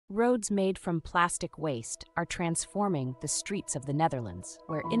Roads made from plastic waste are transforming the streets of the Netherlands,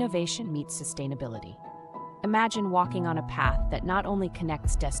 where innovation meets sustainability. Imagine walking on a path that not only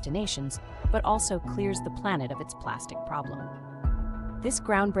connects destinations, but also clears the planet of its plastic problem. This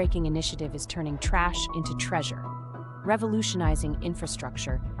groundbreaking initiative is turning trash into treasure, revolutionizing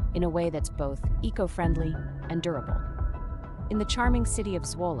infrastructure in a way that's both eco-friendly and durable. In the charming city of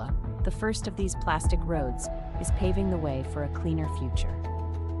Zwolle, the first of these plastic roads is paving the way for a cleaner future.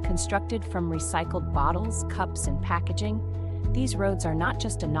 Constructed from recycled bottles, cups, and packaging, these roads are not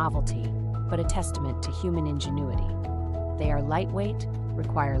just a novelty, but a testament to human ingenuity. They are lightweight,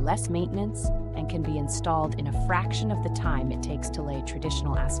 require less maintenance, and can be installed in a fraction of the time it takes to lay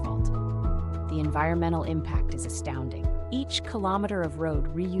traditional asphalt. The environmental impact is astounding. Each kilometer of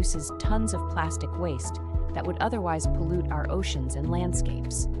road reuses tons of plastic waste that would otherwise pollute our oceans and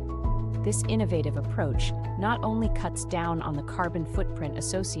landscapes. This innovative approach not only cuts down on the carbon footprint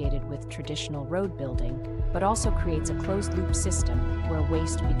associated with traditional road building, but also creates a closed-loop system where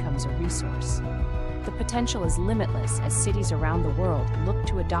waste becomes a resource. The potential is limitless as cities around the world look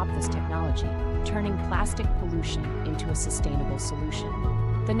to adopt this technology, turning plastic pollution into a sustainable solution.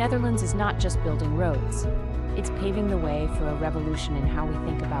 The Netherlands is not just building roads, it's paving the way for a revolution in how we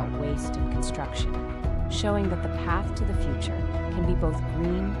think about waste and construction, showing that the path to the future can be both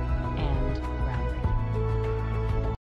green